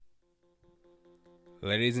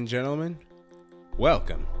Ladies and gentlemen,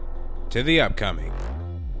 welcome to The Upcoming.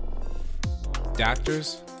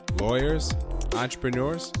 Doctors, lawyers,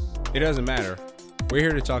 entrepreneurs, it doesn't matter. We're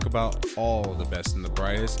here to talk about all the best and the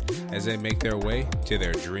brightest as they make their way to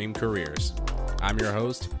their dream careers. I'm your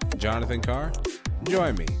host, Jonathan Carr.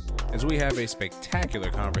 Join me as we have a spectacular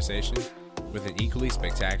conversation with an equally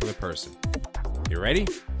spectacular person. You ready?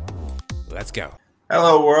 Let's go.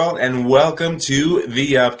 Hello, world, and welcome to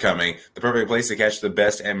The Upcoming, the perfect place to catch the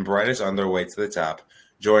best and brightest on their way to the top.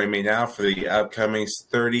 Join me now for The Upcoming's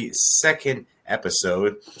 32nd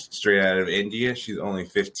episode, straight out of India. She's only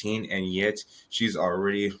 15, and yet she's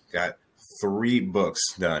already got 3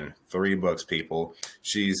 books done. 3 books, people.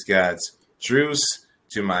 She's got Truce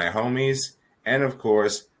to My Homies, and of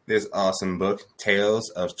course, this awesome book, Tales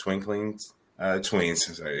of Twinkling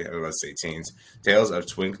Tweens. Sorry, I was about to say teens. Tales of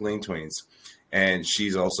Twinkling Tweens. And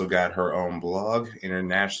she's also got her own blog,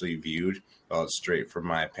 internationally viewed, called Straight From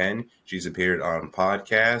My Pen. She's appeared on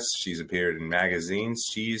podcasts. She's appeared in magazines.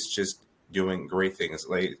 She's just doing great things.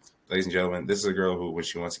 Ladies and gentlemen, this is a girl who, when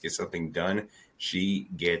she wants to get something done, she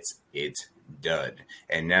gets it done.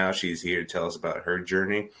 And now she's here to tell us about her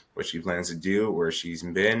journey, what she plans to do, where she's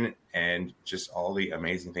been, and just all the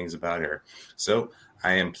amazing things about her. So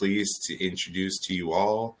I am pleased to introduce to you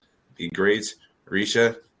all the great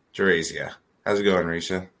Risha Chaurasia. How's it going,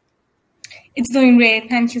 Risha? It's doing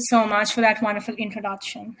great. Thank you so much for that wonderful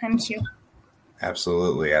introduction. Thank you.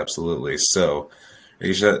 Absolutely, absolutely. So,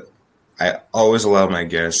 Risha, I always allow my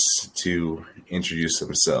guests to introduce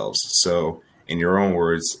themselves. So, in your own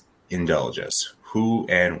words, indulge us. Who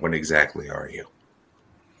and what exactly are you?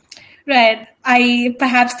 Right. I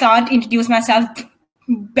perhaps can't introduce myself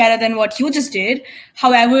better than what you just did.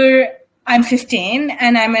 However, I'm 15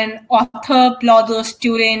 and I'm an author, blogger,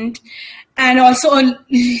 student, and also a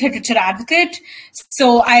literature advocate.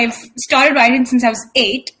 So I've started writing since I was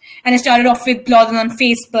 8, and I started off with blogging on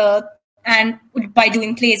Facebook and by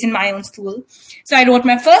doing plays in my own school. So I wrote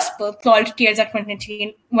my first book called Tears of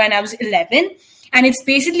Twinkling when I was 11, and it's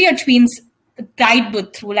basically a tween's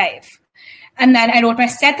guidebook through life. And then I wrote my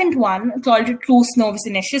second one called Truce Novus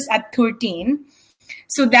Initius at 13.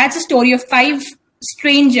 So that's a story of 5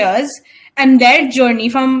 strangers and their journey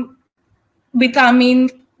from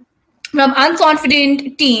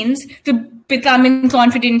unconfident teens to becoming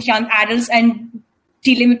confident young adults and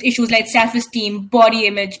dealing with issues like self-esteem, body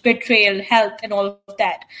image, betrayal, health, and all of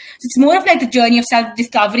that. So it's more of like the journey of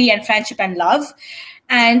self-discovery and friendship and love.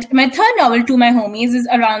 And my third novel, To My Homies, is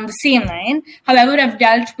around the same line. However, I've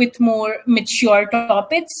dealt with more mature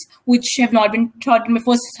topics, which have not been taught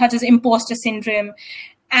before, such as imposter syndrome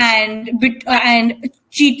and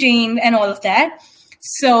cheating and all of that.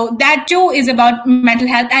 So that too is about mental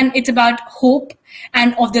health, and it's about hope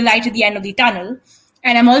and of the light at the end of the tunnel.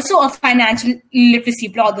 And I'm also a financial literacy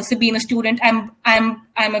blogger. So being a student, I'm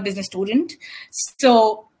a business student.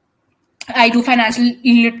 So I do financial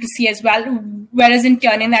literacy as well, whereas in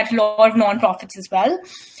turning that a lot of nonprofits as well.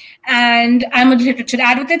 And I'm a literature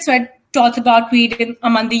advocate, so I talk about reading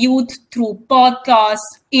among the youth through podcasts,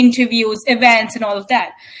 interviews, events, and all of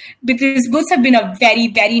that. Because books have been a very,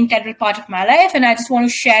 very integral part of my life, and I just want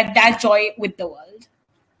to share that joy with the world.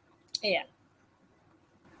 Yeah.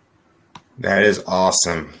 That is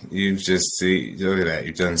awesome. You just see, look at that.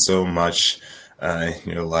 You've done so much in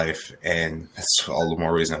your life, and that's all the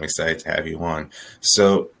more reason I'm excited to have you on.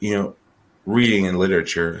 So, reading and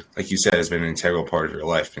literature, like you said, has been an integral part of your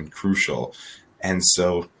life and crucial. And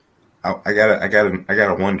so I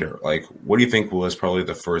gotta wonder, like, what do you think was probably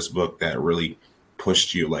the first book that really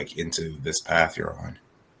pushed you like into this path you're on?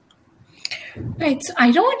 Right. So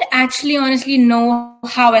I don't actually honestly know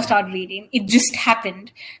how I started reading. It just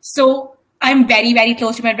happened. So I'm very, very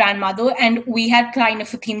close to my grandmother, and we had kind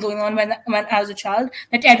of a thing going on when I was a child,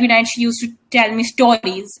 that every night she used to tell me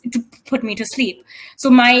stories to put me to sleep. So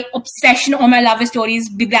my obsession or my love of stories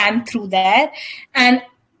began through there. And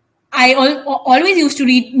I always used to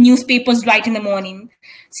read newspapers right in the morning.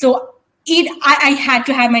 So I had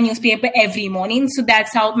to have my newspaper every morning. So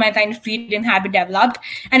that's how my kind of reading habit developed.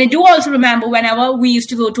 And I do also remember whenever we used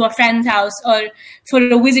to go to a friend's house or for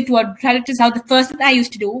a visit to a relative's house, the first thing I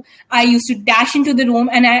used to do, I used to dash into the room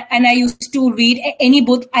and I used to read any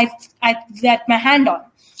book I let my hand on.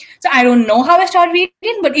 So I don't know how I started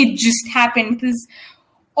reading, but it just happened because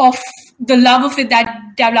of the love of it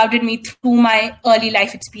that developed in me through my early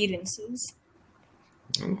life experiences.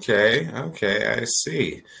 Okay, I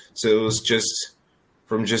see. So it was just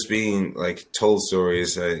from just being like told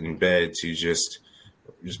stories in bed to just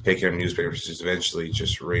picking up newspapers, just eventually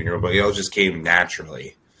just reading, but it all just came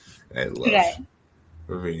naturally. I love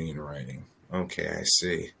reading and writing. Okay, I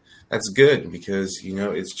see. That's good because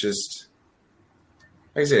it's just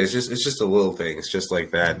like I say, it's just a little thing. It's just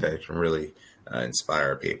like that can really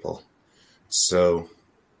inspire people. So,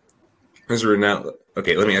 as we're now,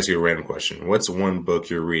 okay, let me ask you a random question. What's one book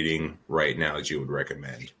you're reading right now that you would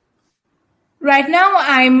recommend? Right now,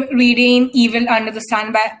 I'm reading Evil Under the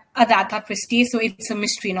Sun by Agatha Christie. So it's a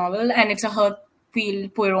mystery novel, and it's a Hercule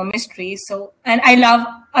Poirot mystery. So, and I love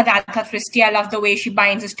Agatha Christie. I love the way she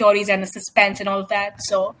binds the stories and the suspense and all of that.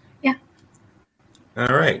 So, yeah. All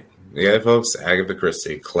right. Yeah, folks, Agatha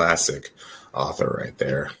Christie, classic author right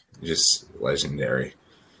there. Just legendary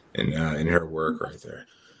in her work right there.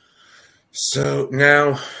 So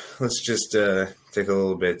now let's just take a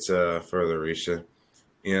little bit further, Risha.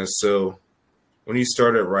 So when you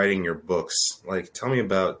started writing your books, like tell me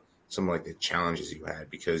about some like the challenges you had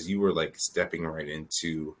because you were like stepping right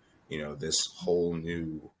into this whole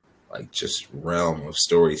new like just realm of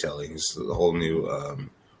storytelling. This is a whole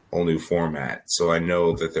new format. So I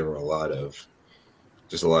know that there were a lot of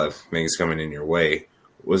things coming in your way.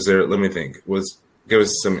 Was there? Let me think. Give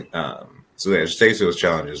us some. So yeah, just take those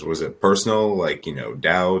challenges. Was it personal, like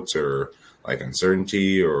doubt or like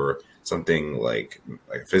uncertainty, or something like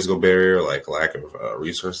a physical barrier, like lack of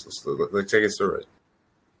resources? Like take us through it.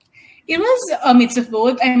 It was a mix of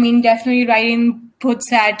both. I mean, definitely writing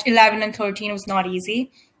books at 11 and 13 was not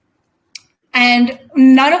easy. And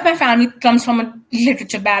none of my family comes from a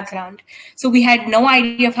literature background. So we had no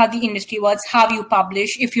idea of how the industry works, how you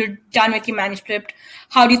publish, if you're done with your manuscript,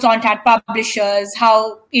 how do you contact publishers,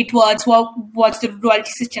 how it works, what's the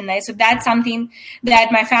royalty system like. So that's something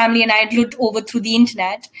that my family and I looked over through the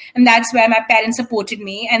internet. And that's where my parents supported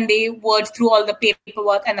me and they worked through all the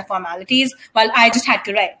paperwork and the formalities while I just had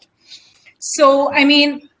to write. So, I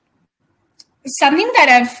mean, something that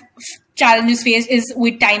I've challenges faced is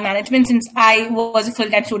with time management since I was a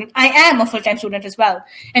full-time student. I am a full-time student as well.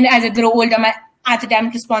 And as I grow older, my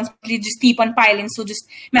academic responsibilities just keep on piling. So just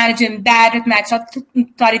managing that with my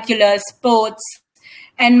curriculars, sports,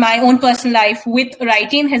 and my own personal life with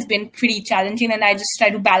writing has been pretty challenging. And I just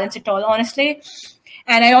try to balance it all, honestly.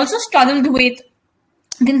 And I also struggled with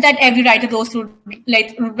things that every writer goes through,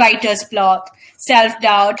 like writer's block,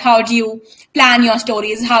 self-doubt. How do you plan your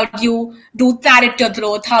stories? How do you do character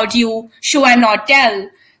growth? How do you show and not tell?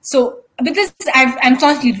 So because I'm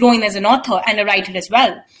constantly growing as an author and a writer as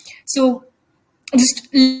well. So just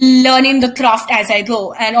learning the craft as I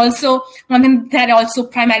go. And also one thing that I also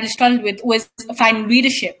primarily struggled with was finding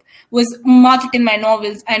readership, was marketing my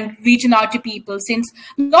novels and reaching out to people, since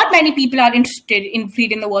not many people are interested in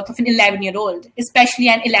reading the work of an 11-year-old, especially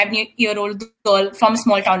an 11-year-old girl from a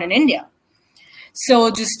small town in India.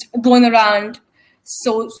 So just going around,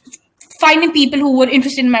 so finding people who were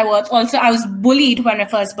interested in my work. Also, I was bullied when my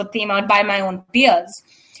first book came out by my own peers.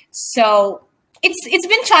 So it's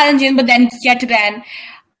been challenging, but then yet again,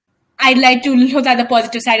 I'd like to look at the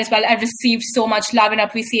positive side as well. I've received so much love and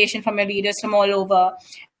appreciation from my readers from all over.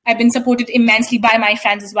 I've been supported immensely by my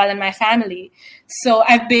friends as well and my family. So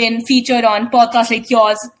I've been featured on podcasts like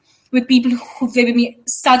yours with people who've given me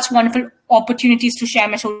such wonderful opportunities to share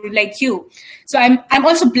my story like you. So I'm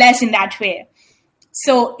also blessed in that way.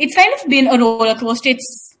 So it's kind of been a roller coaster.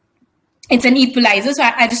 It's an equalizer. So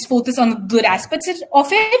I just focus on the good aspects of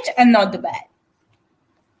it and not the bad.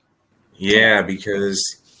 Yeah, because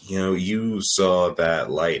you saw that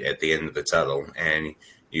light at the end of the tunnel, and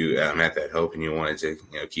you had that hope, and you wanted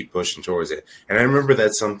to keep pushing towards it. And I remember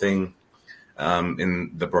that's something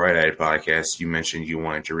in the Bright Eyed podcast you mentioned you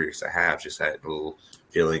wanted your readers to have, just that little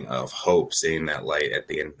feeling of hope, seeing that light at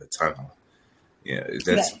the end of the tunnel. Yeah,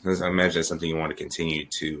 I imagine that's something you want to continue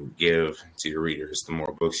to give to your readers the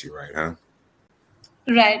more books you write, huh?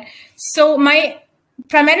 Right. So my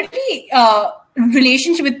primarily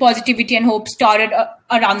relationship with positivity and hope started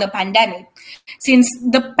around the pandemic. Since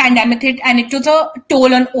the pandemic hit and it took a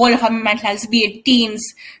toll on all of our mental health, be it teens,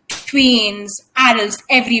 tweens, adults,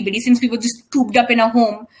 everybody, since we were just cooped up in a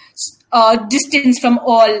home, distance from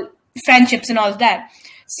all friendships and all of that.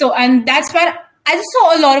 So, and that's when I just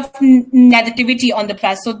saw a lot of negativity on the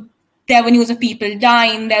press. So there were news of people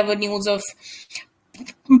dying, there were news of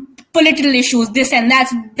political issues, this and that.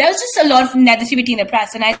 There was just a lot of negativity in the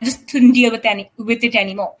press, and I just couldn't deal with it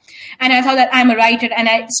anymore. And I thought that I'm a writer, and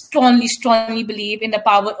I strongly believe in the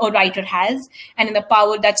power a writer has, and in the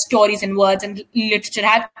power that stories and words and literature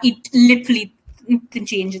have. It literally can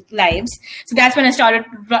change lives. So that's when I started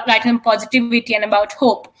writing positivity and about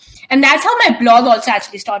hope. And that's how my blog also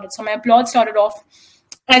actually started. So my blog started off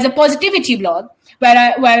as a positivity blog,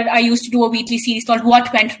 where I used to do a weekly series called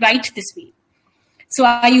What Went Right This Week. So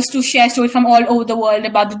I used to share stories from all over the world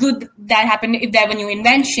about the good that happened, if there were new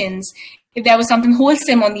inventions, if there was something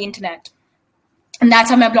wholesome on the internet. And that's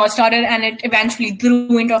how my blog started, and it eventually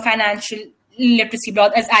grew into a financial literacy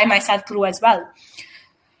blog as I myself grew as well.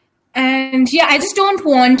 And yeah, I just don't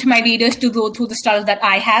want my readers to go through the struggles that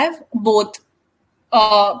I have, both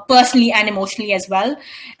personally and emotionally as well.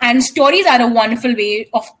 And stories are a wonderful way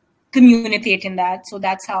of communicating that. So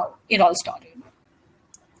that's how it all started.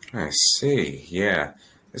 I see. Yeah.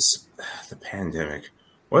 It's the pandemic.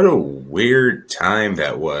 What a weird time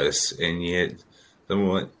that was. And yet,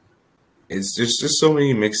 somewhat, it's just so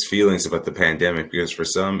many mixed feelings about the pandemic, because for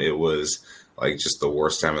some, it was like just the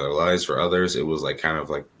worst time of their lives. For others, it was like kind of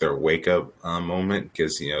like their wake up moment,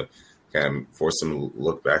 because, kind of forced them to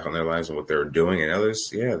look back on their lives and what they were doing. And others,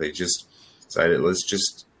 yeah, they just decided, let's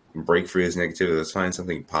just break free of this negativity. Let's find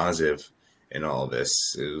something positive in all of this.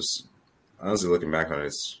 It was, honestly, looking back on it,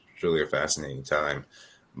 it's really a fascinating time.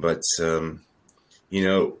 But,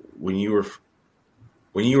 when you were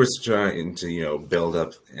trying to, build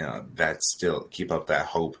up that, still keep up that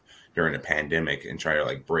hope during the pandemic and try to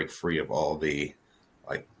like break free of all the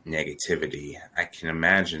like negativity, I can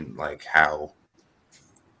imagine like how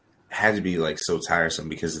it had to be like so tiresome,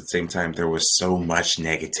 because at the same time there was so much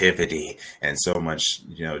negativity and so much,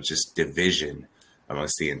 just division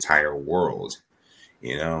amongst the entire world,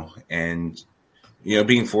 and,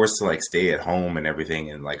 being forced to like stay at home and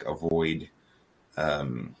everything and like avoid,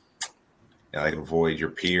 avoid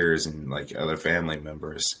your peers and like other family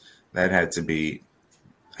members. That had to be,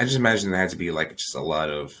 I just imagine there had to be like just a lot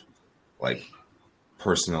of like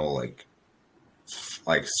personal, like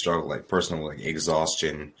struggle, like personal, like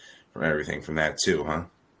exhaustion from everything from that too, huh?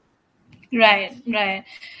 Right.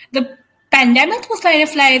 The pandemic was kind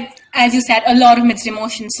of like, as you said, a lot of mixed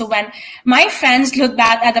emotions. So when my friends look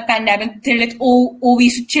back at the pandemic, they're like, oh, we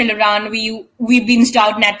used to chill around. We binged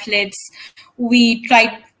out Netflix. We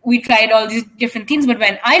tried all these different things. But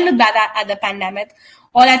when I look back at the pandemic,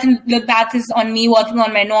 all I can look back is on me working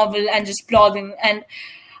on my novel and just blogging. And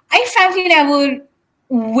I frankly never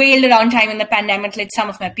wailed around time in the pandemic like some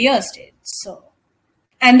of my peers did.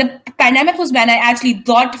 And the pandemic was when I actually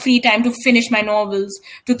got free time to finish my novels,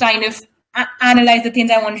 to kind of analyze the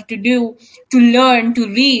things I wanted to do, to learn, to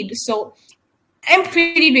read. So I'm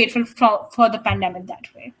pretty grateful for the pandemic that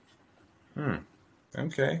way.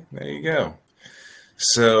 Okay, there you go.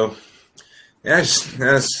 So,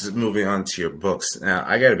 that's moving on to your books. Now,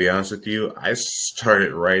 I got to be honest with you. I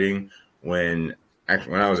started writing when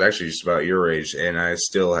I was actually just about your age, and I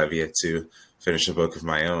still have yet to finish a book of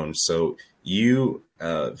my own. So you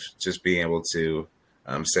just being able to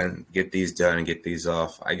get these done and get these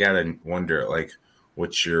off, I gotta wonder like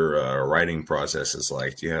what your writing process is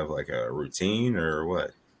like. Do you have like a routine or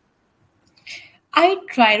what? I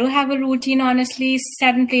try to have a routine, honestly,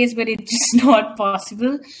 7 days, but it's just not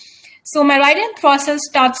possible. So my writing process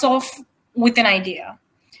starts off with an idea.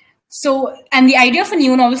 And the idea of a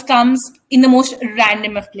new novel comes in the most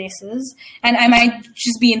random of places. And I might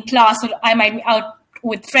just be in class, or I might be out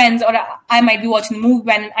with friends, or I might be watching a movie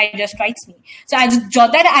when it idea strikes me. So I just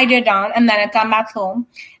jot that idea down, and then I come back home.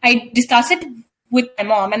 I discuss it with my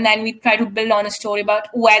mom, and then we try to build on a story about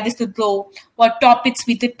where this could go, what topics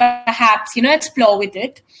we could perhaps, explore with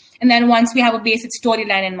it. And then once we have a basic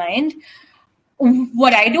storyline in mind,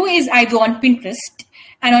 what I do is I go on Pinterest.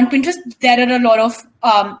 And on Pinterest, there are a lot of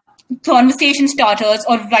conversation starters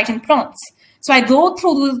or writing prompts. So I go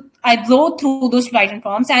through those writing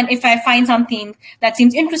prompts, and if I find something that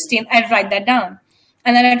seems interesting, I write that down.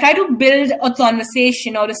 And then I try to build a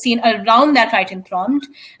conversation or a scene around that writing prompt,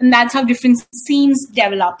 and that's how different scenes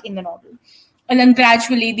develop in the novel. And then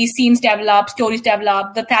gradually these scenes develop, stories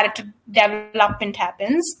develop, the character development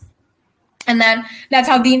happens. And then that's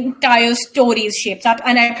how the entire story is shaped up.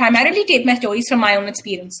 And I primarily take my stories from my own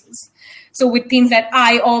experiences. So with things that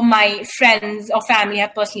I or my friends or family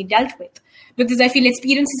have personally dealt with. Because I feel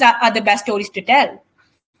experiences are the best stories to tell.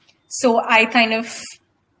 So I kind of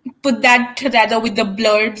put that together with the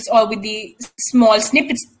blurbs or with the small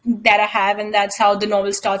snippets that I have, and that's how the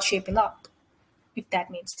novel starts shaping up, if that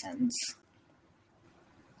makes sense.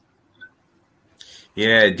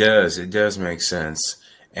 Yeah, it does. It does make sense.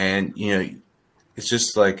 And, it's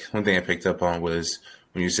just like one thing I picked up on was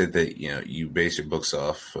when you said that, you base your books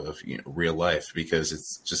off of, real life, because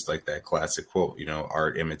it's just like that classic quote,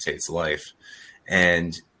 art imitates life.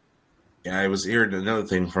 And I was hearing another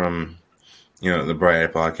thing from, the Bright Eye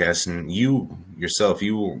podcast, and you yourself,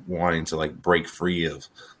 you were wanting to like break free of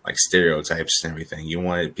like stereotypes and everything. You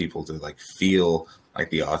wanted people to like feel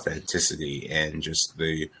like the authenticity and just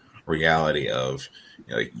the reality of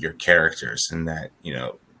your characters, and that,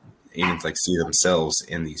 even like see themselves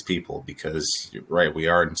in these people, because you're right, we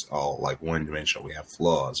aren't all like one dimensional. We have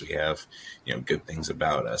flaws. We have, you know, good things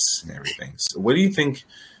about us and everything. So what do you think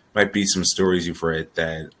might be some stories you've read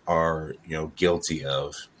that are, you know, guilty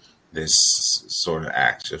of this sort of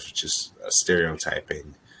act of just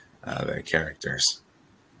stereotyping their characters?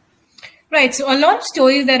 Right. So a lot of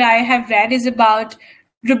stories that I have read is about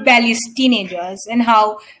rebellious teenagers and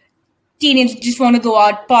how teenagers just want to go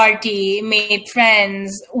out, party, make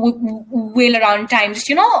friends, wail around time, just,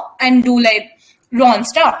 you know, and do like wrong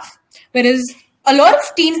stuff. Whereas a lot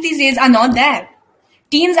of teens these days are not that.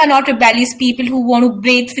 Teens are not rebellious people who want to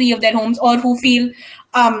break free of their homes or who feel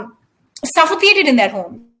suffocated in their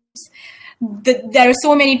homes. There are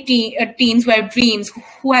so many teens who have dreams,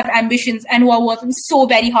 who have ambitions, and who are working so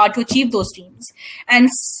very hard to achieve those dreams. And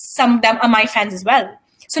some of them are my friends as well.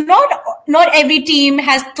 So not every teen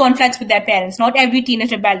has conflicts with their parents. Not every teen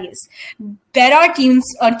is rebellious. There are teens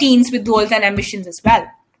with goals and ambitions as well.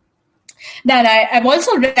 Then I've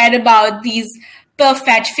also read about these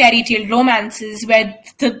perfect fairy tale romances where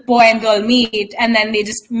the boy and girl meet and then they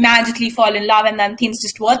just magically fall in love and then things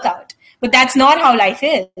just work out. But that's not how life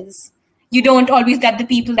is. You don't always get the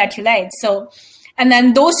people that you like. So, and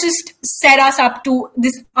then those just set us up to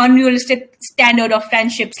this unrealistic standard of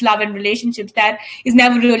friendships, love, and relationships that is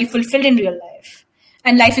never really fulfilled in real life.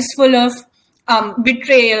 And life is full of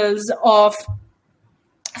betrayals, of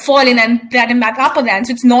falling and getting back up again.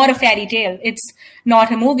 So it's not a fairy tale. It's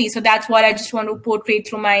not a movie. So that's what I just want to portray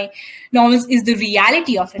through my novels, is the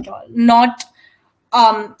reality of it all. Not,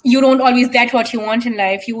 you don't always get what you want in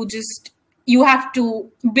life. You have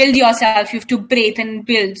to build yourself. You have to breathe and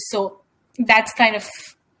build. So that's kind of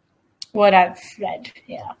what I've read.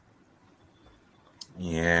 Yeah.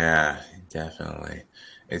 Yeah, definitely.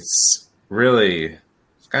 It's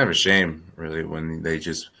kind of a shame, really, when they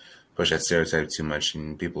just push that stereotype too much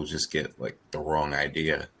and people just get like the wrong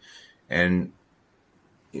idea. And,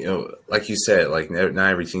 you know, like you said, like not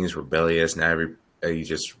every teen is rebellious. Not everybody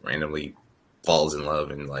just randomly falls in love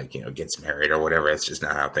and, like, you know, gets married or whatever. That's just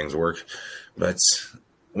not how things work. But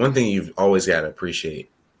one thing you've always got to appreciate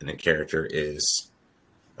in a character is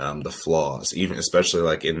the flaws, even especially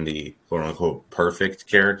like in the quote unquote perfect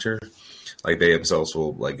character. Like they themselves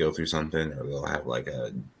will like go through something, or they'll have like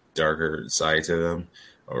a darker side to them,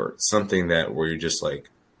 or something that where you're just like,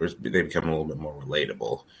 they become a little bit more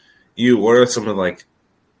relatable. What are some of like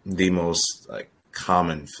the most like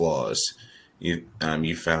common flaws you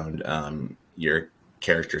found your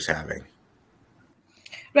characters having?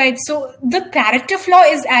 Right. So the character flaw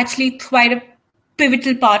is actually quite a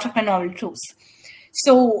pivotal part of my novel, Truce.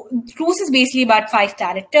 So Truce is basically about 5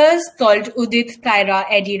 characters called Udit, Tyra,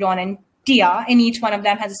 Eddie, Ron, and Tia, and each one of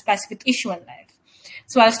them has a specific issue in life.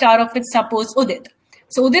 So I'll start off with, suppose, Udit.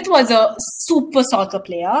 So Udit was a super soccer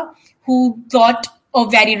player who got a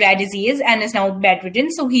very rare disease and is now bedridden.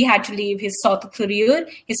 So he had to leave his soccer career,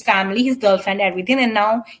 his family, his girlfriend, everything. And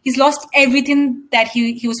now he's lost everything that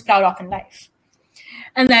he was proud of in life.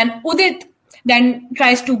 And then Udit then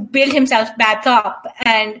tries to build himself back up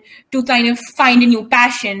and to kind of find a new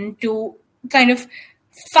passion, to kind of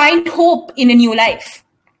find hope in a new life.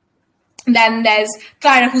 Then there's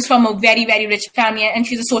Clara, who's from a very, very rich family, and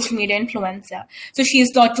she's a social media influencer. So she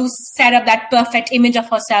is taught to set up that perfect image of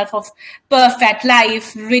herself, of perfect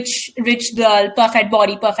life, rich girl, perfect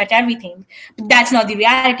body, perfect everything. But that's not the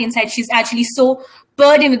reality inside. She's actually so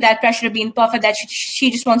burdened with that pressure of being perfect that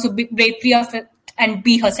she just wants to break free of it and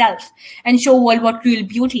be herself and show world what real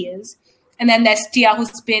beauty is. And then there's Tia,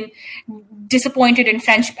 who's been disappointed in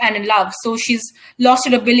friendship and in love. So she's lost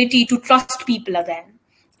her ability to trust people again.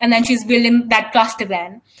 And then she's building that trust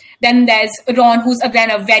again. Then there's Ron, who's again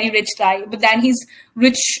a very rich guy, but then he's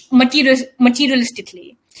rich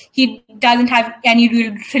materialistically. He doesn't have any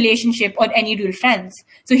real relationship or any real friends.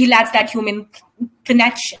 So he lacks that human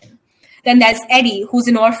connection. Then there's Eddie, who's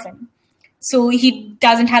an orphan. So he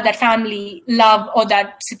doesn't have that family love or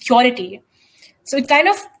that security. So it's kind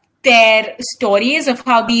of their stories of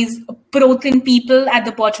how these broken people at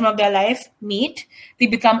the bottom of their life meet. They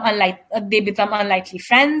become unlikely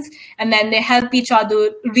friends, and then they help each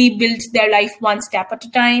other rebuild their life one step at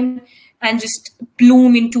a time and just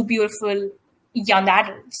bloom into beautiful young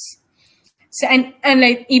adults. So and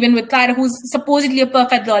like even with Clara, who's supposedly a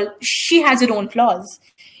perfect girl, she has her own flaws.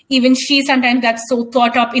 Even she sometimes gets so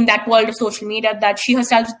caught up in that world of social media that she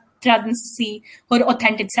herself doesn't see her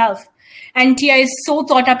authentic self. And Tia is so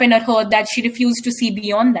caught up in her hurt that she refuses to see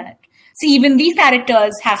beyond that. So even these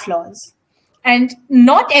characters have flaws. And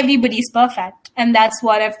not everybody is perfect. And that's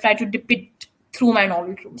what I've tried to depict through my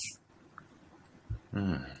novel, Truce.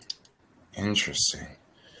 Interesting.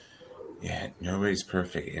 Yeah, nobody's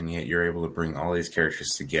perfect, and yet you're able to bring all these characters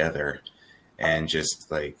together and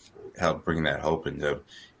just like help bring that hope into.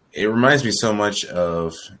 It reminds me so much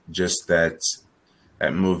of just that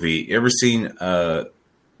movie. You ever seen The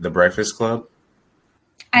Breakfast Club?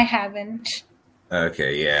 I haven't.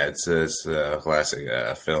 Okay, yeah, it's a classic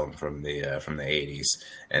film from the 80s,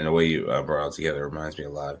 and the way you brought it together reminds me a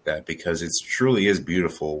lot of that because it truly is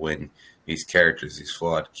beautiful when these characters, these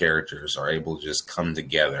flawed characters, are able to just come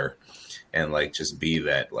together and like just be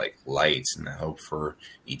that like light and the hope for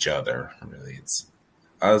each other. Really, it's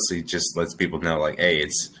honestly just lets people know like, hey,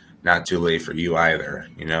 it's not too late for you either,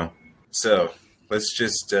 you know. So let's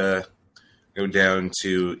just go down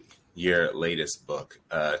to your latest book,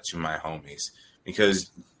 To My Homies,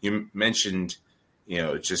 because you mentioned,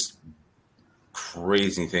 just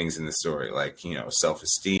crazy things in the story, like,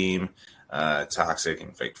 self-esteem, toxic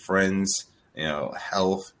and fake friends,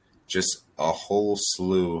 health, just a whole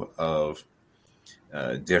slew of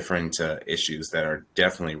different issues that are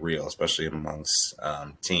definitely real, especially amongst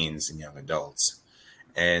teens and young adults.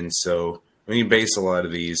 And so when you base a lot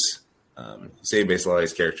of these, say you base a lot of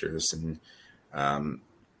these characters um,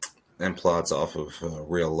 and plots off of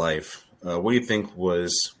real life, what do you think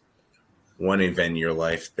was one event in your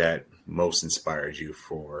life that most inspired you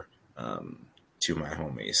for To My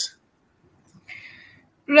Homies?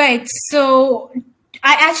 Right. So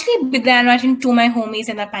I actually began writing To My Homies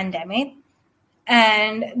in the pandemic.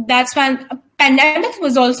 And that's when pandemic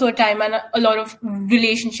was also a time when a lot of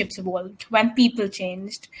relationships evolved, when people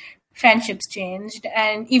changed, friendships changed,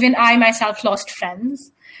 and even I myself lost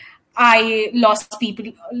friends. I lost people,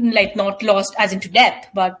 like not lost as into death,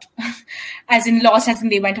 but as in lost as in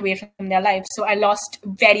they went away from their life. So I lost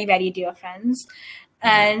very, very dear friends.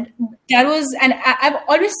 And that was, and I've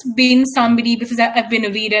always been somebody, because I've been a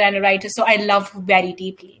reader and a writer, so I love very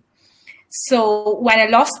deeply. So when I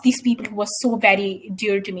lost these people who were so very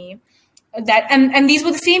dear to me, and these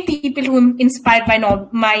were the same people who inspired my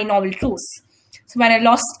novel Truce. So when I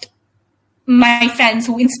lost my friends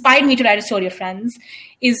who inspired me to write a story of friends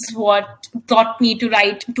is what got me to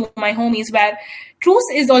write To My Homies, where Truce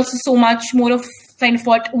is also so much more of kind of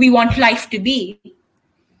what we want life to be.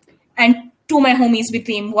 And To My Homies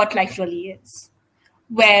became what life really is,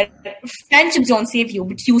 where friendships don't save you,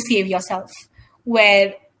 but you save yourself,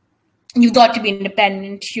 where you've got to be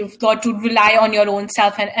independent, you've got to rely on your own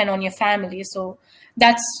self and on your family. So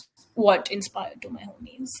that's what inspired To My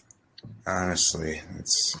Homies. Honestly,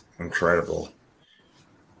 it's incredible.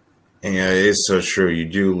 And yeah, it is so true. You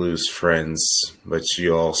do lose friends, but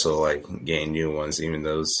you also like gain new ones, even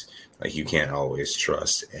those like you can't always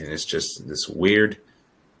trust. And it's just this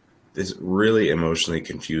really emotionally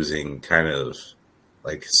confusing kind of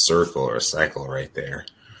like circle or cycle right there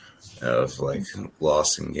of like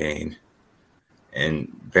loss and gain.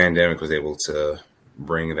 And pandemic was able to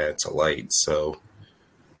bring that to light. So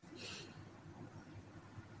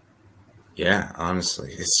yeah,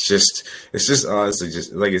 honestly, it's just honestly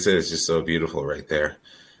just like I said, it's just so beautiful right there.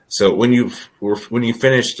 So when you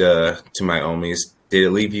finished To My Homies, did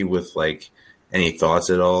it leave you with like any thoughts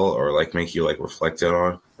at all, or like make you like reflect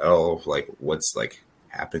on at all, like what's like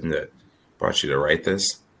happened that brought you to write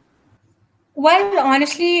this? Well,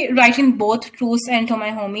 honestly, writing both Truce and To My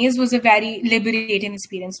Homies was a very liberating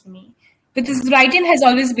experience for me, because writing has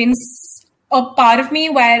always been a part of me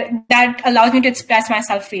where that allows me to express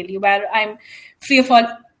myself freely, where I'm free of all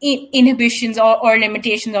inhibitions or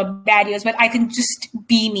limitations or barriers, where I can just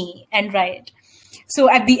be me and write.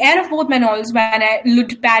 So at the end of both my novels, when I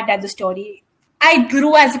looked back at the story, I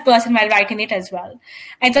grew as a person while writing it as well.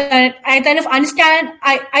 I kind of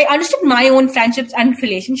I understood my own friendships and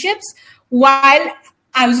relationships while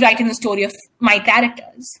I was writing the story of my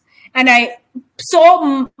characters. And I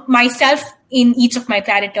saw myself in each of my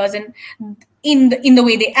characters, and in the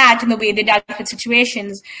way they act, in the way they dealt with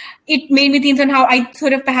situations. It made me think on how I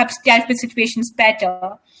could have perhaps dealt with situations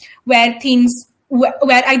better, where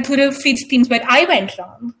I could have fixed things where I went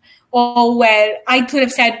wrong, or where I could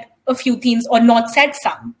have said a few things or not said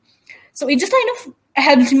some. So it just kind of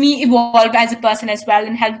helped me evolve as a person as well,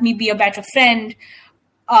 and helped me be a better friend,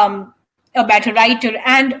 a better writer,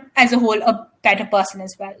 and as a whole, a better person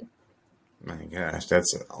as well. My gosh,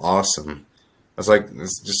 that's awesome. That's like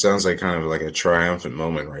this just sounds like kind of like a triumphant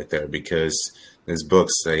moment right there because these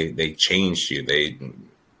books they changed you. They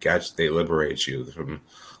liberate you from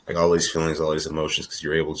like all these feelings, all these emotions because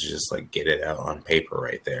you're able to just like get it out on paper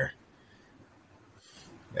right there.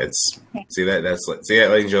 It's see that, ladies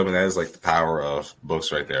and gentlemen, that is like the power of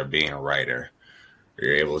books right there, being a writer.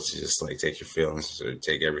 You're able to just like take your feelings, or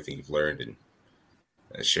take everything you've learned and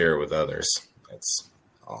share it with others. That's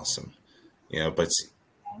awesome. But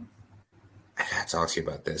I gotta talk to you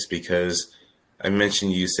about this because I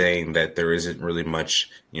mentioned you saying that there isn't really much,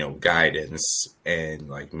 guidance and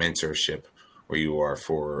like mentorship where you are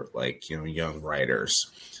for like, young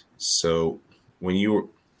writers. So when you were,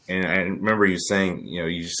 and I remember you saying,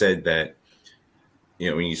 you said that,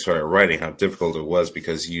 when you started writing, how difficult it was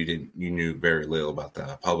because you knew very little about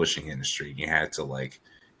the publishing industry. You had to like,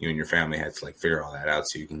 you and your family had to like figure all that out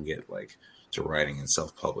so you can get like to writing and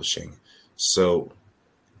self-publishing. So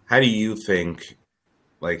how do you think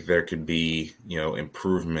like there could be,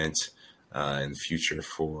 improvement in the future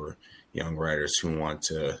for young writers who want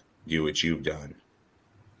to do what you've done?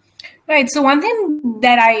 Right. So one thing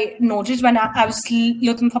that I noticed when I was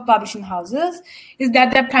looking for publishing houses is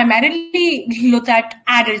that they primarily look at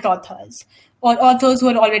adult authors or authors who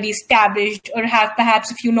are already established or have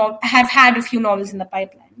perhaps have had a few novels in the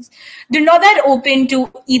pipelines. They're not that open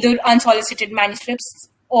to either unsolicited manuscripts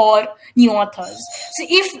or new authors. So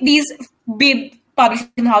if these big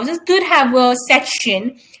publishing houses could have a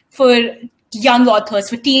section for young authors,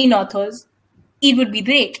 for teen authors, it would be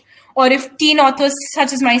great. Or if teen authors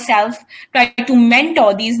such as myself try to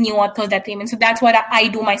mentor these new authors that came in. So that's what I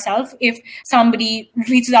do myself. If somebody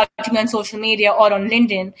reaches out to me on social media or on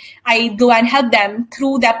LinkedIn, I go and help them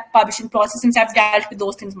through that publishing process since I've dealt with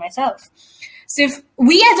those things myself. So if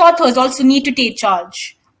we as authors also need to take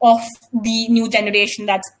charge of the new generation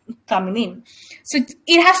that's coming in. So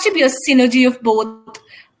it has to be a synergy of both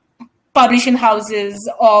publishing houses,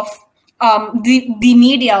 of the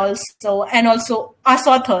media also, and also us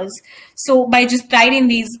authors. So by just guiding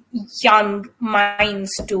these young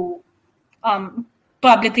minds to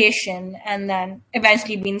publication and then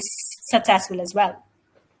eventually being successful as well.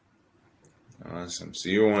 Awesome. So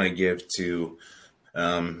you want to give to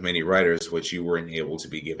many writers what you weren't able to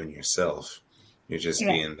be given yourself. You're just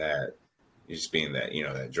being that,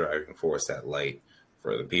 that driving force, that light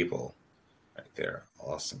for the people right there.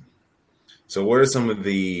 Awesome. So what are some of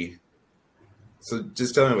the, so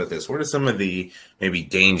just tell me about this. What are some of the maybe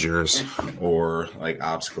dangers or like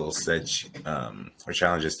obstacles that, or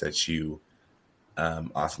challenges that you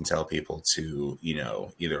often tell people to,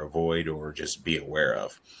 either avoid or just be aware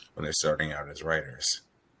of when they're starting out as writers?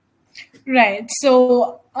 Right.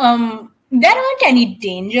 So there aren't any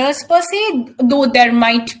dangers per se, though there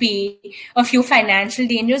might be a few financial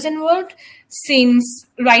dangers involved, since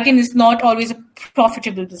writing is not always a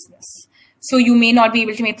profitable business. So you may not be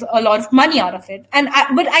able to make a lot of money out of it.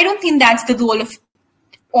 But I don't think that's the goal of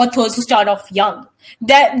authors who start off young.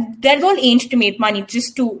 Their goal ain't to make money,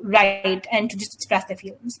 just to write and to just express their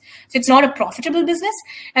feelings. So it's not a profitable business.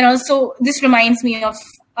 And also, this reminds me of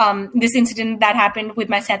this incident that happened with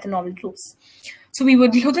my second novel, Close. So we were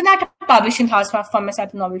looking at a publishing house for my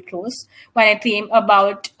second novel, Close, when it came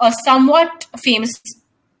about a somewhat famous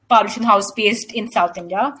publishing house based in South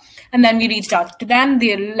India. And then we reached out to them,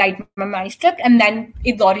 they liked my manuscript, and then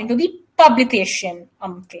it got into the publication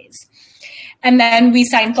phase. And then we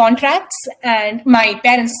signed contracts, and my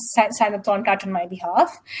parents signed a contract on my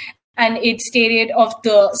behalf. And it stated of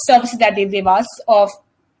the services that they gave us, of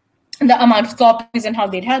the amount of copies and how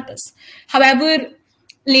they'd help us. However,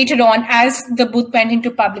 later on, as the book went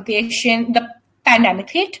into publication, the pandemic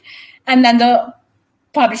hit, and then the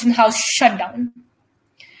publishing house shut down.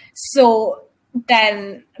 So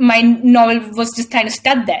then my novel was just kind of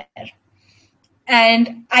stuck there.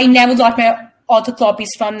 And I never got my author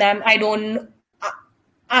copies from them. I wasn't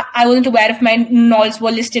aware if my novels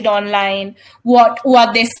were listed online, what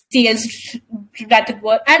their sales record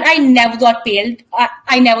were, and I never got paid.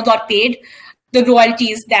 I never got paid the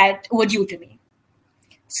royalties that were due to me.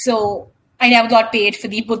 So I never got paid for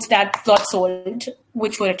the books that got sold,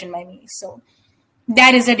 which were written by me. So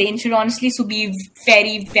that is a danger, honestly. So be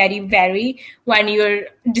very, very wary when you're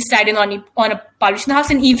deciding on a publishing house,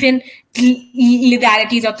 and even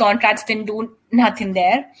legalities or contracts can do nothing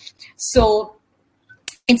there. So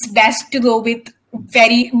it's best to go with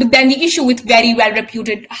but then the issue with very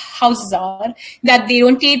well-reputed houses are that they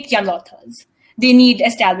don't take young authors. They need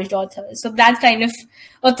established authors. So that's kind of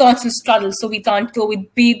a constant struggle. So we can't go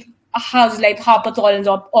with big houses like HarperCollins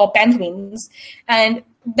or Penguins. And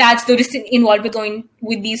that's the risk involved with going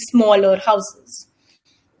with these smaller houses.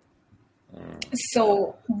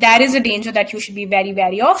 So that is a danger that you should be very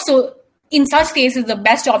wary of. So in such cases, the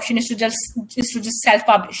best option is to just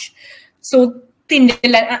self-publish. So Kindle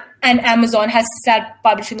and Amazon has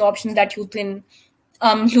self-publishing options that you can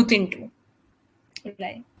look into.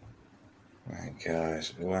 Right. My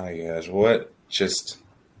gosh. What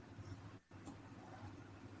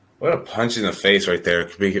a punch in the face right there.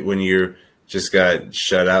 When you're just got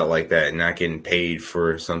shut out like that and not getting paid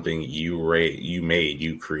for something you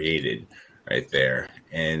created right there.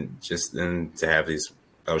 and just then to have these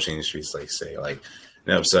publishing industries like say like,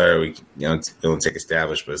 no, sorry, we don't take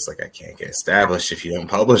established, but it's like I can't get established if you don't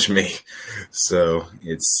publish me. So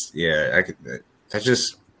it's that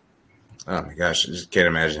just oh my gosh, I just can't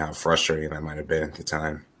imagine how frustrating that might have been at the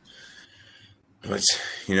time. But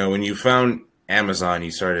when you found Amazon,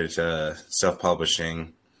 you started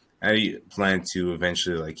self-publishing. How do you plan to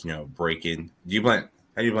eventually break in? How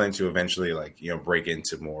do you plan to eventually break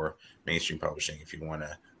into more mainstream publishing if you want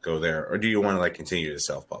to go there, or do you want to continue to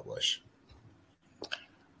self-publish?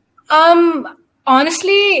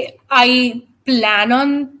 Honestly, I plan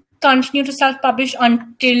on continue to self-publish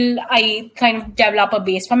until I kind of develop a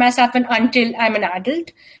base for myself and until I'm an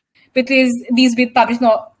adult, because these big publishing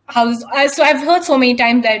houses. So I've heard so many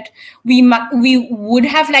times that we would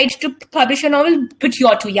have liked to publish a novel, but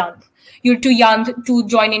you're too young. You're too young to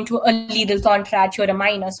join into a legal contract. You're a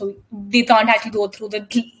minor, so they can't actually go through the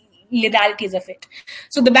legalities of it.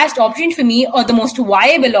 So the best option for me, or the most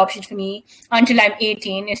viable option for me until I'm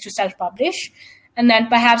 18, is to self-publish. And then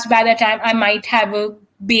perhaps by that time, I might have a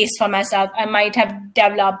base for myself. I might have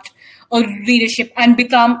developed a readership and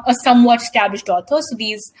become a somewhat established author. So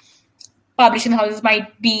these publishing houses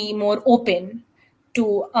might be more open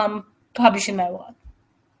to publishing my work.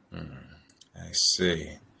 I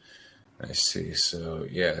see. So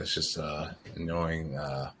yeah, it's just annoying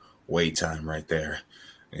wait time right there.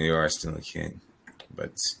 You are still a kid,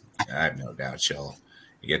 but I have no doubt you'll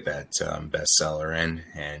get that bestseller in,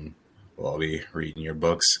 and we'll all be reading your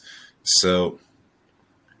books. So,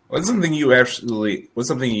 what's something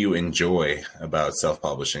you enjoy about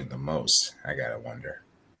self-publishing the most? I gotta wonder.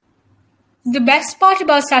 The best part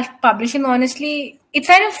about self-publishing, honestly, it's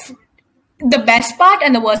kind of the best part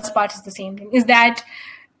and the worst part is the same thing, is that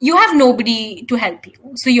you have nobody to help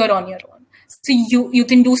you. So you're on your own. So you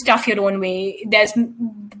can do stuff your own way.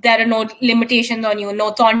 There are no limitations on you,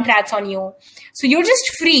 no contracts on you. So you're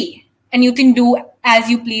just free and you can do as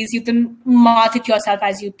you please. You can market yourself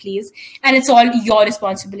as you please. And it's all your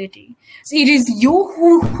responsibility. So it is you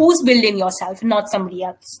who's building yourself, not somebody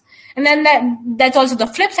else. And then that's also the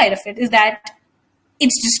flip side of it, is that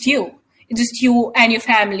it's just you. It's just you and your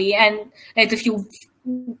family and a few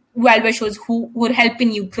well-wishers who were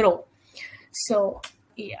helping you grow. So,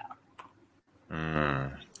 yeah.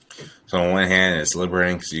 So on one hand, it's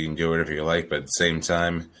liberating because you can do whatever you like, but at the same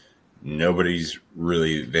time, nobody's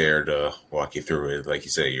really there to walk you through it. Like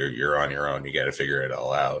you say, you're on your own. You got to figure it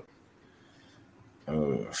all out.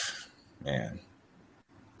 Oh, man.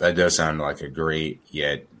 That does sound like a great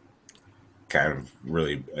yet kind of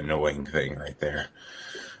really annoying thing right there.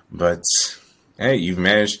 But hey, you've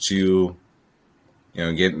managed to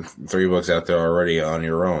get 3 books out there already on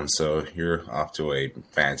your own, so you're off to a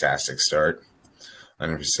fantastic start,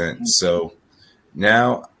 100%. So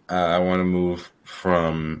now I want to move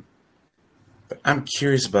from. I'm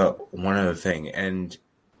curious about one other thing, and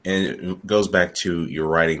it goes back to your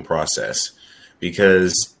writing process,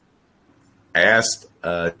 because I asked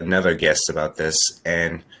another guest about this,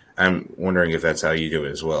 and I'm wondering if that's how you do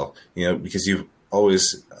it as well. Because you've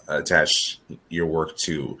always attached your work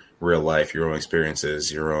to real life, your own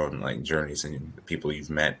experiences, your own journeys, and the people you've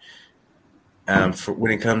met. For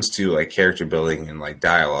when it comes to character building and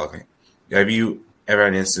dialogue, have you ever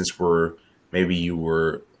had an instance where maybe you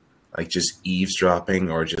were just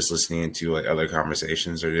eavesdropping or just listening to other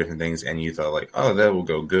conversations or different things, and you thought oh, that will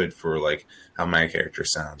go good for how my character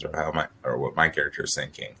sounds or what my character is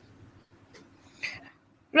thinking?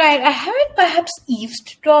 Right. I haven't perhaps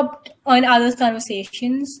eavesdropped on others'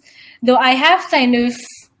 conversations, though I have kind of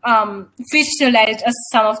fictionalized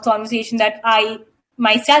some of the conversation that I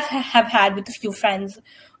myself have had with a few friends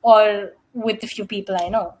or with a few people I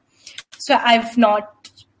know. So I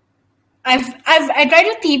try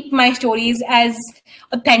to keep my stories as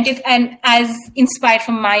authentic and as inspired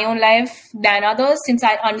from my own life than others, since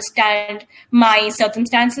I understand my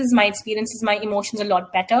circumstances, my experiences, my emotions a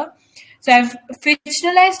lot better. So I've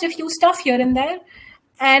fictionalized a few stuff here and there.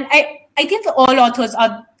 And I think all authors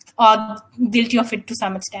are guilty of it to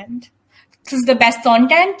some extent. Because the best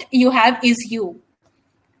content you have is you.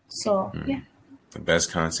 So, yeah. The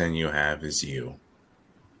best content you have is you.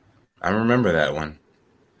 I remember that one.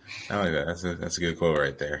 I like that. That's a good quote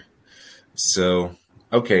right there. So,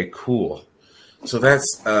 okay, cool. So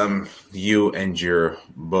that's you and your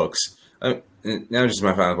books. Now, just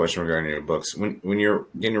my final question regarding your books. When you're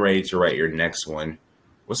getting ready to write your next one,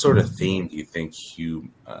 what sort of theme do you think you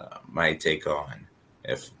might take on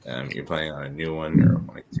if you're planning on a new one or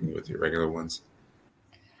want to continue with your regular ones?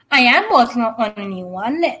 I am working on a new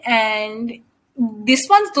one, and this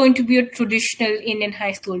one's going to be a traditional Indian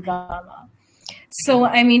high school drama. So,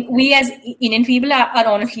 I mean, we as Indian people are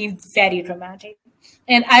honestly very dramatic.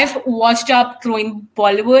 And I've watched up growing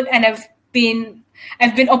Bollywood, and I've been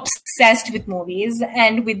obsessed with movies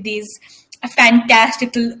and with these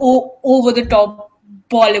fantastical over the top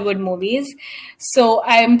Bollywood movies. So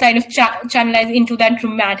I'm kind of channelized into that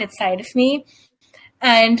dramatic side of me.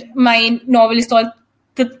 And my novel is called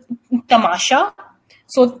Tamasha.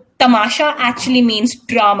 So Tamasha actually means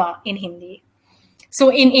drama in Hindi. So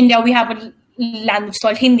in India, we have a language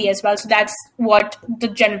called Hindi as well. So that's what the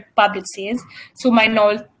general public says. So my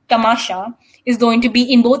novel Tamasha is going to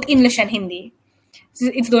be in both English and Hindi. So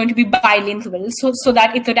it's going to be bilingual, so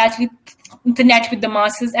that it could actually connect with the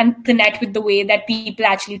masses and connect with the way that people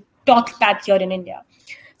actually talk back here in India.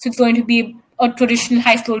 So it's going to be a traditional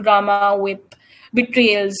high school drama with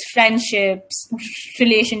betrayals, friendships,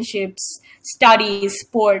 relationships, studies,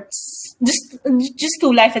 sports, just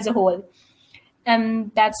through life as a whole.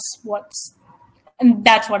 And that's what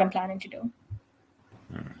I'm planning to do.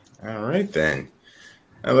 All right, then.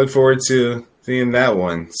 I look forward to seeing that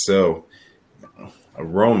one. So, a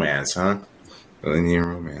romance, huh? Indian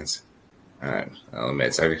romance. I'll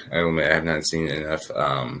admit I have not seen enough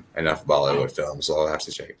Bollywood films, so I'll have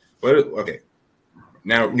to check. Okay.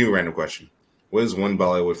 Now, new random question. What is one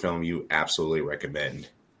Bollywood film you absolutely recommend?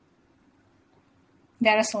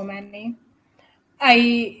 There are so many.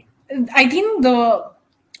 I think the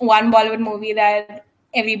one Bollywood movie that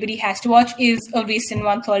everybody has to watch is a recent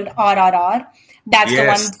one called RRR. That's the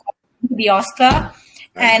one with the Oscar,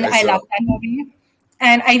 and I love that movie.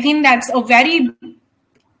 And I think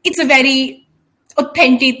it's a very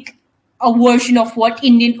authentic version of what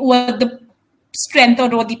the strength or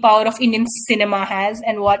what the power of Indian cinema has,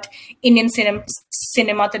 and what Indian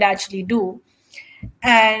cinema could actually do.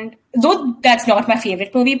 And though that's not my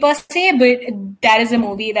favorite movie per se, but that is a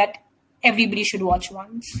movie that everybody should watch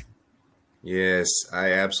once. Yes,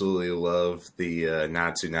 I absolutely love the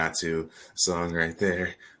Natu Natu song right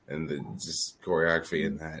there. And the just choreography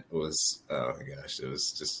in that was, oh my gosh, it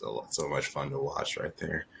was just so much fun to watch right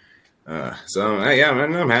there. I'm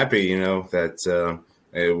happy, that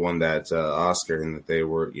they won that Oscar, and that they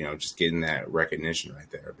were, just getting that recognition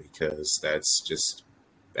right there, because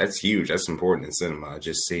that's huge. That's important in cinema.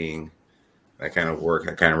 Just seeing that kind of work,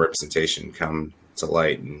 that kind of representation come to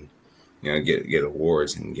light, and get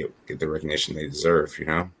awards and get the recognition they deserve.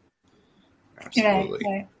 Absolutely.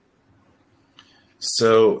 Right.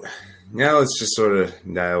 So now let's just sort of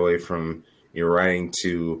dive away from your writing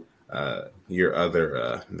to your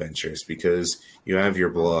other ventures, because you have your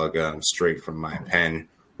blog, Straight from My Pen,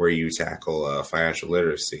 where you tackle financial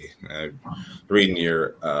literacy. Reading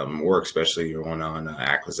your work, especially your one on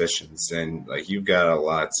acquisitions, and you've got a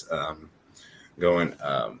lot going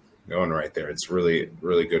right there. It's really,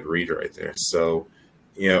 really good read right there. So,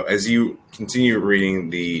 as you continue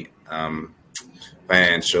reading the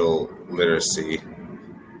financial literacy,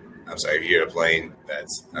 I'm sorry if you hear a plane.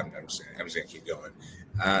 I'm just gonna keep going.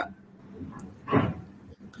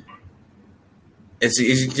 As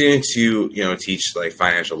you continue to teach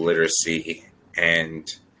financial literacy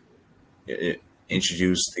and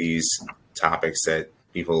introduce these topics that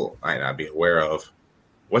people might not be aware of,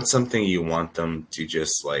 what's something you want them to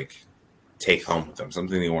just take home with them?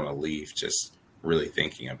 Something they want to leave just really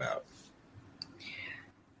thinking about?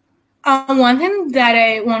 One thing that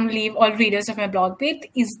I want to leave all readers of my blog with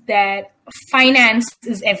is that finance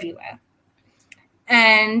is everywhere,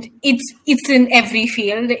 and it's in every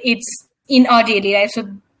field. It's in our daily life. So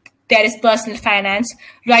there is personal finance,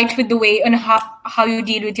 right, with the way and how you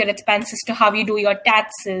deal with your expenses, to how you do your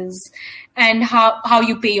taxes, and how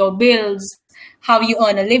you pay your bills, how you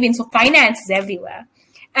earn a living. So finance is everywhere.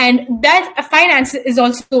 And that finance is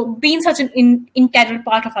also being such an integral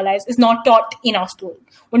part of our lives, is not taught in our school.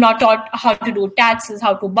 We're not taught how to do taxes,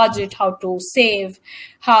 how to budget, how to save,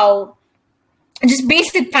 just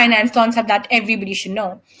basic finance concept that everybody should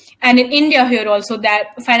know. And in India here also,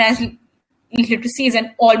 that financial literacy is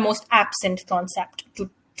an almost absent concept to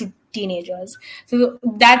teenagers. So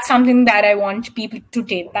that's something that I want people to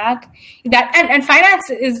take back. That and finance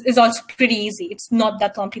is also pretty easy. It's not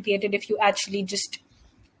that complicated if you actually just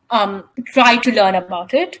try to learn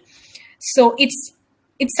about it. So it's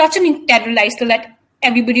such an integral life skill that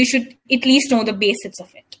everybody should at least know the basics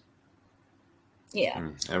of it. Yeah.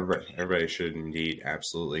 Everybody should indeed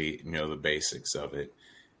absolutely know the basics of it,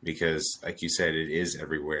 because like you said, it is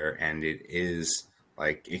everywhere, and it is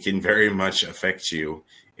it can very much affect you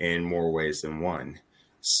in more ways than one.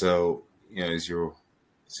 So,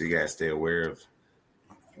 so you guys stay aware of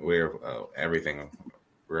everything,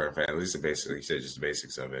 at least the basics, like you said, just the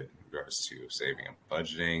basics of it in regards to saving and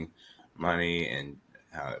budgeting money, and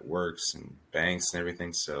how it works and banks and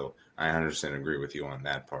everything. So I 100% agree with you on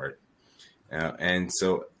that part. And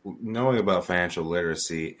so knowing about financial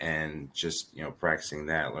literacy and just, practicing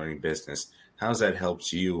that, learning business, how's that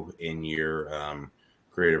helped you in your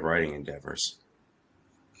creative writing endeavors?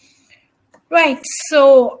 Right.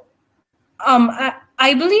 So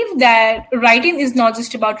I believe that writing is not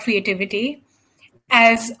just about creativity.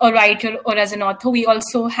 As a writer or as an author, we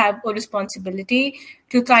also have a responsibility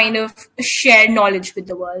to kind of share knowledge with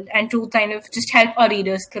the world and to kind of just help our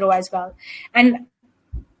readers grow as well. And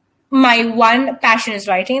my one passion is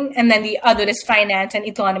writing, and then the other is finance and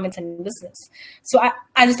economics and business. So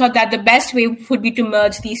I just thought that the best way would be to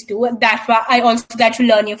merge these two. That's why I also got to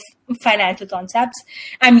learn your financial concepts.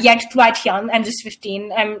 I'm yet quite young. I'm just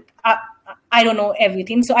 15. I don't know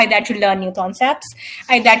everything. So I had to learn new concepts.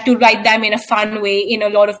 I had to write them in a fun way, in a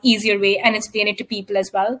lot of easier way, and explain it to people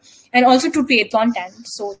as well. And also to create content.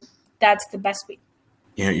 So that's the best way.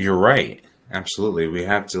 You're right. Absolutely. We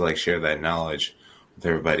have to share that knowledge with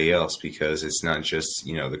everybody else, because it's not just,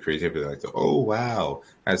 the creativity, oh, wow,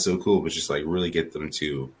 that's so cool, but just really get them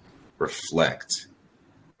to reflect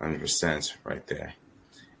 100% right there.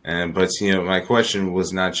 But my question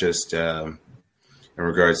was not just in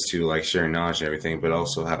regards to sharing knowledge and everything, but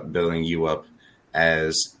also building you up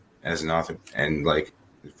as an author and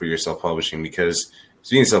for your self-publishing, because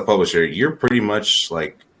being a self-publisher, you're pretty much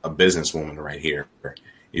like a businesswoman right here.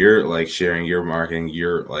 You're sharing your marketing,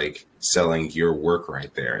 you're selling your work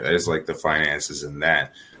right there. That is the finances in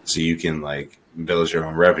that. So you can build your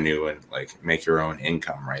own revenue and make your own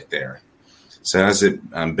income right there. So how does it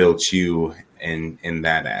build you in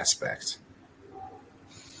that aspect?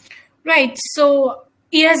 Right. So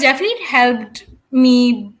it has definitely helped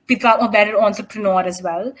me become a better entrepreneur as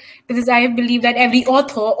well, because I believe that every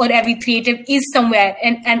author or every creative is somewhere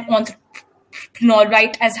an entrepreneur,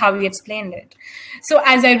 right, as how you explained it. So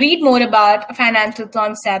as I read more about financial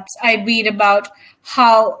concepts, I read about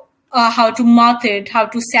how to market, how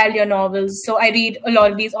to sell your novels. So I read a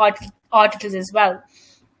lot of these articles as well.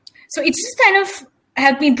 So it's just kind of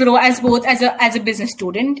helped me grow as a business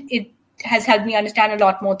student. It has helped me understand a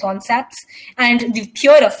lot more concepts and the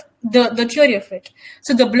theory of it.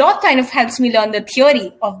 So the blog kind of helps me learn the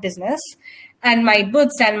theory of business, and my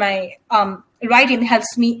books and my writing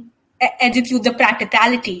helps me execute the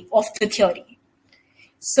practicality of the theory.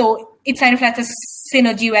 So it's kind of like a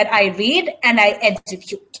synergy where I read and I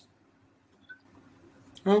execute.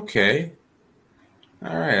 Okay.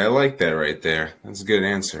 All right. I like that right there. That's a good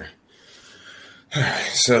answer. All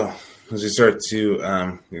right. So as we start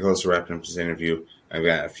to get close to wrapping up this interview, I've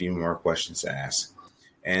got a few more questions to ask.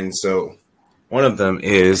 And so one of them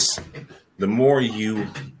is the more you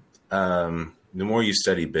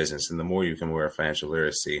study business and the more you become aware of financial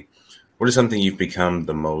literacy, what is something you've become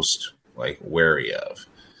the most wary of?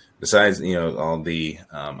 Besides, all the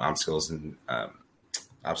obstacles in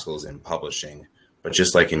publishing, but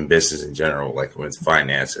just in business in general, with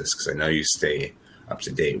finances, because I know you stay up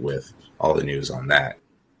to date with all the news on that.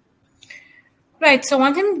 Right. So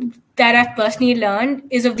one thing that I've personally learned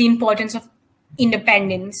is of the importance of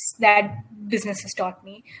independence that business has taught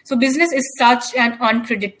me. So business is such an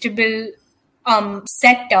unpredictable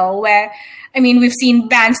sector where, we've seen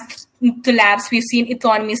banks collapse, we've seen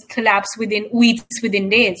economies collapse within weeks, within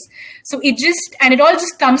days. So it all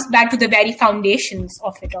just comes back to the very foundations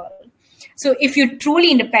of it all. So if you're truly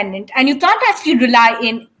independent and you can't actually rely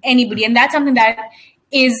in anybody, and that's something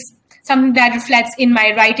that reflects in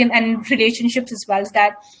my writing and relationships as well, is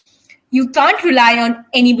that you can't rely on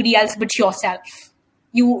anybody else but yourself.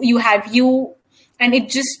 You have you, and you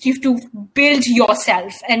have to build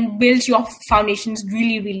yourself and build your foundations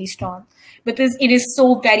really, really strong, because it is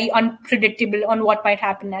so very unpredictable on what might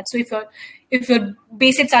happen next. So if your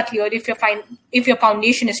basics are clear, if your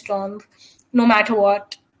foundation is strong, no matter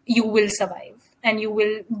what, you will survive and you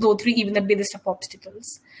will go through even the biggest of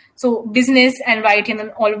obstacles. So business and writing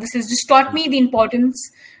and all of this has just taught me the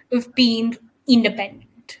importance of being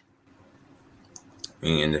independent.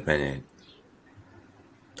 Being independent.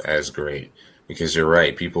 That is great, because you're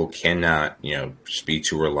right. People cannot, just be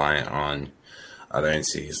too reliant on other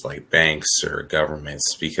entities like banks or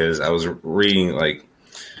governments, because I was reading,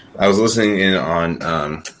 I was listening in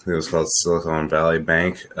on, it was called Silicon Valley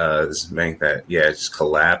Bank, this bank that, just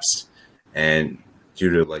collapsed, and due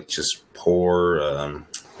to just poor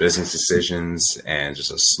business decisions and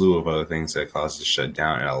just a slew of other things that caused it to shut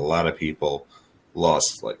down, and a lot of people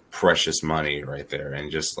lost precious money right there,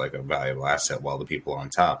 and just a valuable asset, while the people on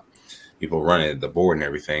top, people running the board and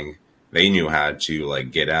everything, they knew how to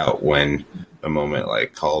get out when the moment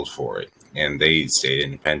called for it, and they stayed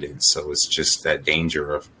independent. So it's just that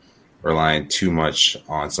danger of relying too much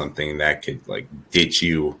on something that could like ditch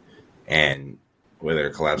you, and whether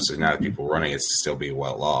it collapses or not, the people running it to still be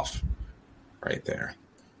well off right there.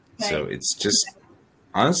 Right. So it's just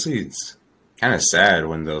honestly, it's kind of sad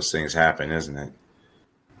when those things happen, isn't it?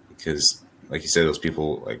 Because, like you said, those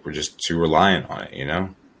people like were just too reliant on it, you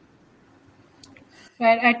know.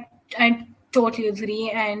 Right. I totally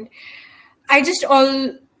agree, and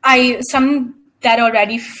some that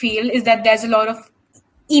already feel is that there's a lot of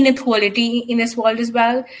inequality in this world as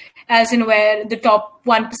well, as in where the top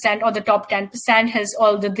 1% or the top 10% has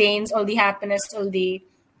all the gains, all the happiness, all the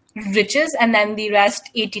riches, and then the rest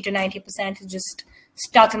 80 to 90% is just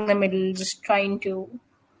stuck in the middle, just trying to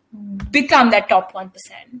become that top 1%.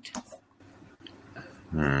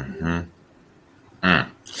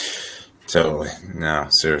 Totally. No,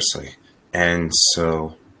 seriously. And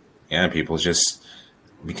so, yeah, people just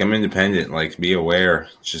become independent, like be aware,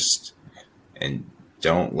 just, and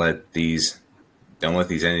don't let these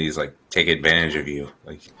entities like take advantage of you.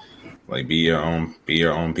 Like be your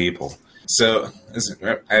own people. So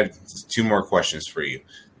I have two more questions for you.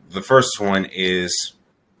 The first one is,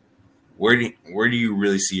 where do you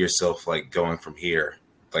really see yourself like going from here?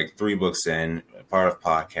 Like 3 books in, part of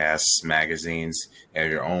podcasts, magazines, you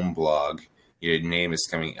have your own blog, your name is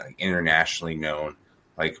coming like internationally known.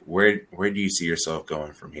 Like where do you see yourself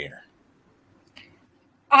going from here?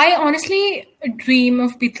 I honestly dream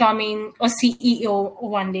of becoming a CEO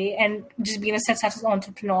one day and just being a successful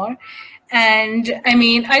entrepreneur. And I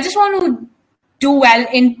mean, I just want to do well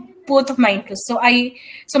in both of my interests.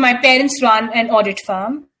 So my parents run an audit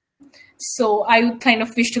firm. So I would kind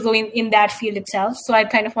of wish to go in that field itself. So I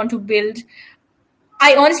kind of want to build.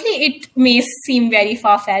 I honestly, it may seem very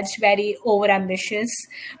far-fetched, very over-ambitious,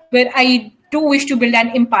 but I do wish to build an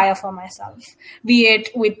empire for myself, be it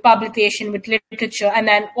with publication, with literature, and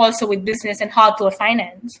then also with business and hardcore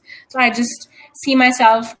finance. So I just see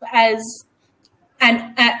myself as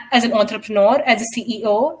an entrepreneur, as a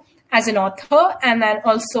CEO, as an author, and then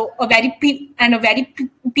also a very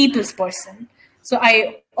people's person. So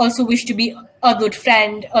I also wish to be a good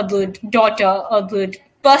friend, a good daughter, a good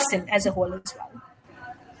person as a whole as well.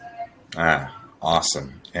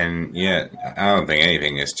 Awesome. And yeah, I don't think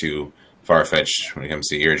anything is too far-fetched when it comes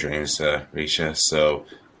to your dreams, Risha. So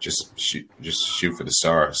just shoot for the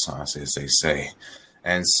stars, honestly, as they say.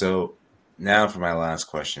 And so now for my last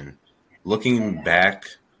question. Looking back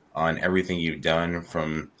on everything you've done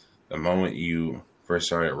from the moment you first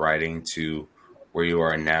started writing to where you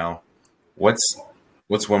are now, what's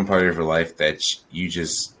one part of your life that you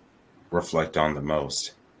just reflect on the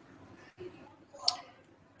most?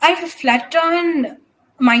 I reflect on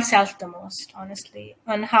myself the most, honestly,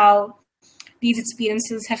 on how these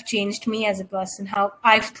experiences have changed me as a person, how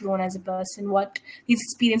I've grown as a person, what these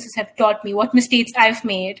experiences have taught me, what mistakes I've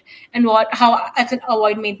made, and how I can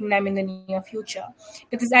avoid making them in the near future.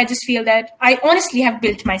 Because I just feel that I honestly have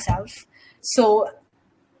built myself. So,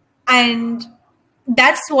 and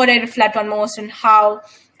that's what I reflect on most, and how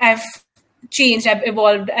I've changed, I've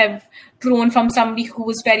evolved, I've grown from somebody who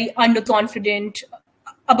was very underconfident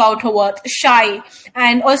about her worth, shy,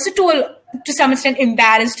 and also to some extent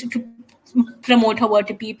embarrassed to promote her work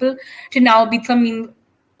to people, to now becoming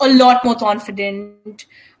a lot more confident,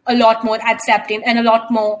 a lot more accepting, and a lot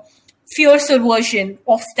more fiercer version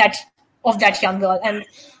of that young girl. And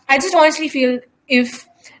I just honestly feel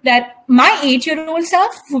that my 8-year-old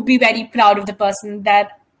self would be very proud of the person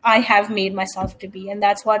that I have made myself to be, and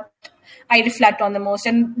that's what I reflect on the most,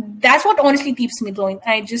 and that's what honestly keeps me going.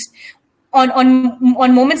 I just on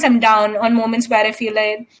moments I'm down, on moments where I feel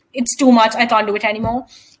like it's too much, I can't do it anymore,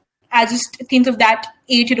 I just think of that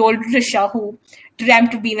 8-year-old Risha who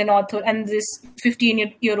dreamt of being an author, and this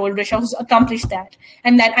 15-year-old Risha who's accomplished that.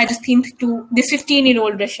 And then I just think to this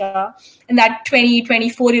 15-year-old Risha and that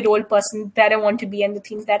 24-year-old person that I want to be, and the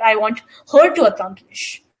things that I want her to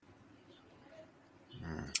accomplish.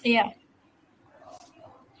 Yeah.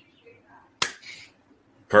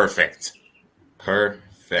 Perfect.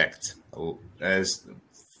 Oh, that is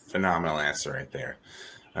a phenomenal answer right there.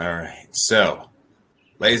 All right. So,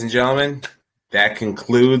 ladies and gentlemen, that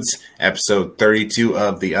concludes episode 32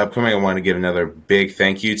 of The Upcoming. I want to give another big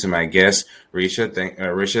thank you to my guest, Risha.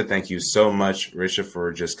 Risha, thank you so much, Risha,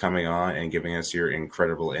 for just coming on and giving us your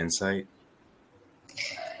incredible insight.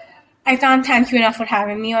 I can't thank you enough for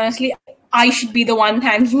having me. Honestly, I should be the one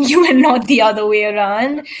thanking you and not the other way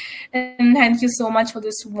around. And thank you so much for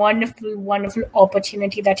this wonderful, wonderful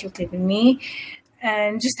opportunity that you've given me.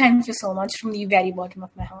 And just thank you so much from the very bottom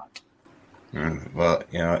of my heart. Well,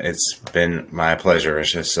 it's been my pleasure,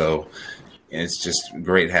 Risha. So, it's just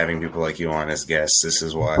great having people like you on as guests. This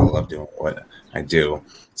is why I love doing what I do.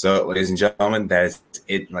 So, ladies and gentlemen, that's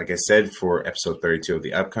it. Like I said, for episode 32 of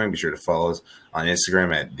The Upcoming, be sure to follow us on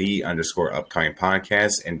Instagram at _upcoming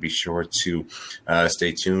podcast, and be sure to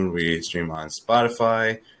stay tuned. We stream on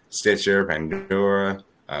Spotify, Stitcher, Pandora,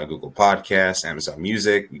 Google Podcasts, Amazon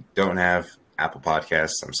Music. We don't have Apple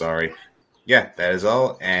Podcasts. I'm sorry. Yeah, that is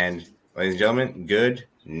all. And ladies and gentlemen, good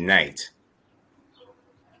night.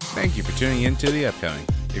 Thank you for tuning in to The Upcoming.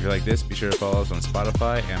 If you like this, be sure to follow us on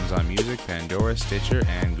Spotify, Amazon Music, Pandora, Stitcher,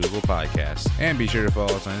 and Google Podcasts. And be sure to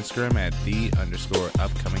follow us on Instagram at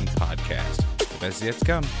 _upcoming podcast. The best is yet to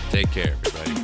come. Take care, everybody.